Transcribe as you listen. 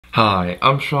Hi,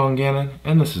 I'm Sean Gannon,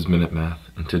 and this is Minute Math,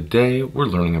 and today we're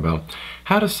learning about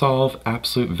how to solve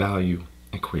absolute value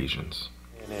equations.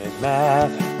 Minute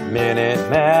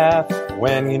Math,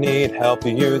 when you need help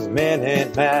you use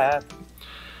Minute Math.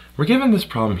 We're given this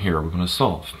problem here. We're going to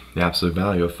solve the absolute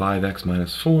value of 5x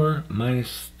minus 4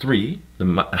 minus 3.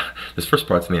 This first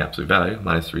part's in the absolute value,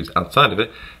 minus 3 is outside of it,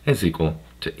 is equal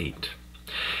to 8.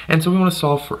 And so we want to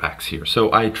solve for x here.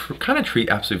 So I kind of treat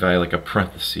absolute value like a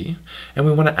parenthesis, and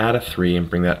we want to add a 3 and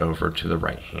bring that over to the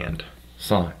right-hand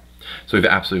side. So we have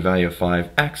the absolute value of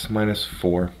 5x minus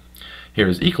 4 here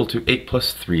is equal to 8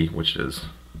 plus 3, which is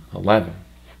 11.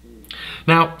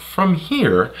 Now, from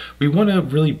here, we want to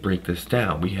really break this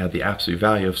down. We have the absolute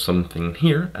value of something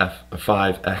here,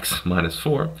 5x minus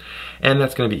 4, and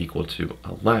that's going to be equal to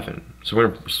 11. So we're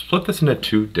going to split this into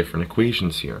two different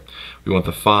equations here. We want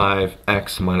the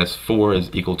 5x minus 4 is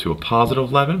equal to a positive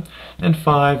 11, and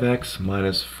 5x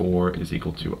minus 4 is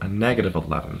equal to a negative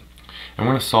 11. And we're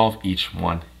going to solve each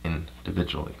one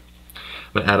individually.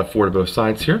 I'm going to add a 4 to both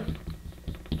sides here,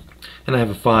 and I have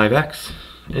a 5x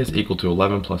is equal to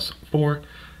 11 plus 4,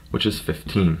 which is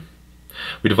 15.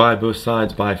 We divide both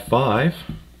sides by 5,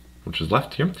 which is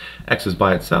left here. X is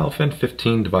by itself, and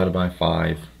 15 divided by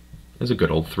 5 is a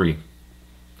good old 3.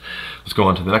 Let's go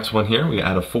on to the next one here. We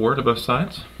add a 4 to both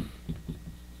sides.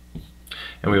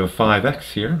 And we have a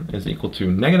 5x here is equal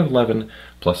to negative 11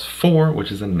 plus 4,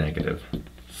 which is a negative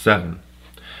 7.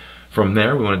 From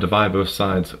there, we want to divide both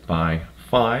sides by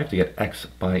 5 to get x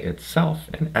by itself,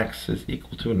 and x is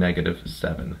equal to a negative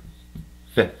 7/5.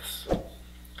 So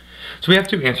we have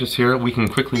two answers here. We can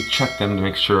quickly check them to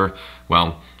make sure,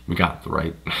 well, we got the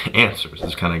right answers.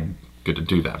 It's kind of good to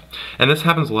do that. And this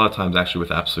happens a lot of times actually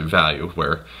with absolute value,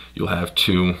 where you'll have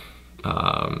two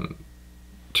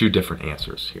different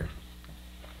answers here.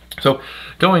 So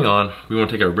going on, we want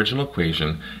to take our original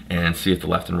equation and see if the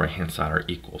left and right hand side are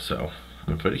equal. So I'm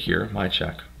going to put it here, my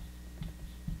check.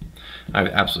 I have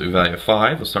the absolute value of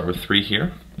 5. We'll start with 3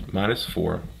 here, minus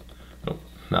 4, oh,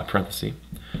 not parenthesis,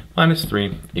 minus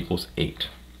 3 equals 8.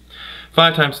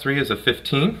 5 times 3 is a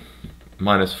 15,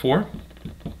 minus 4,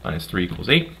 minus 3 equals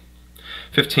 8.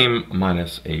 15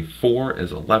 minus a 4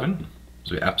 is 11,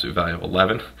 so the absolute value of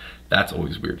 11, that's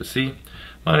always weird to see.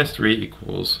 Minus 3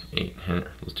 equals 8.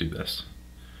 Here, let's do this,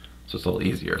 so it's a little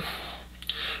easier.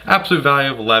 Absolute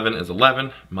value of 11 is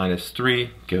 11, minus 3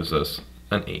 gives us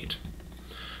an 8.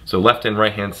 So left and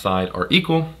right hand side are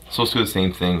equal, so let's do the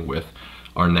same thing with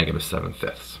our negative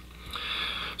 7/5.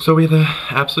 So we have the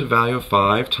absolute value of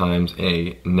 5 times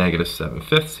a negative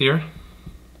 7/5 here,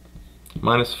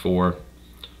 minus 4,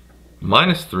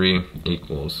 minus 3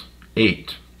 equals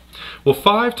 8. Well,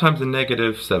 5 times a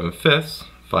negative 7/5,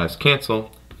 5's cancel,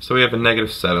 so we have a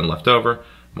negative 7 left over,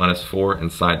 minus 4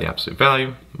 inside the absolute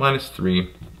value, minus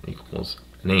 3 equals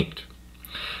an 8.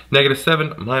 Negative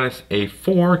 7 minus a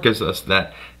 4 gives us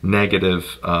that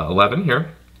negative 11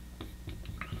 here,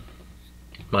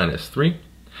 minus 3.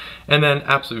 And then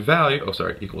absolute value,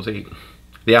 equals 8.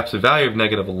 The absolute value of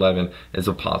negative 11 is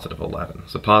a positive 11.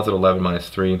 So positive 11 minus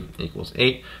 3 equals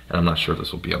 8. And I'm not sure if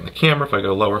this will be on the camera if I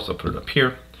go lower, so I'll put it up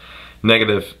here.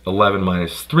 Negative 11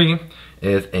 minus 3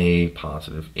 is a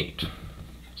positive 8.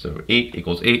 So 8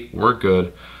 equals 8, we're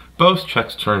good. Both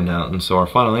checks turned out, and so our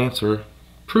final answer,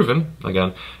 proven,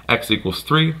 again, x equals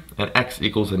 3 and x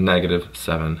equals a negative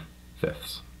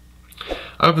 7/5.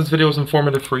 I hope this video was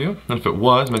informative for you, and if it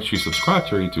was, make sure you subscribe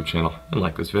to our YouTube channel and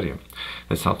like this video.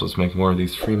 This helps us make more of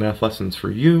these free math lessons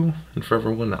for you and for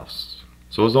everyone else.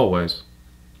 So as always,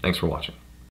 thanks for watching.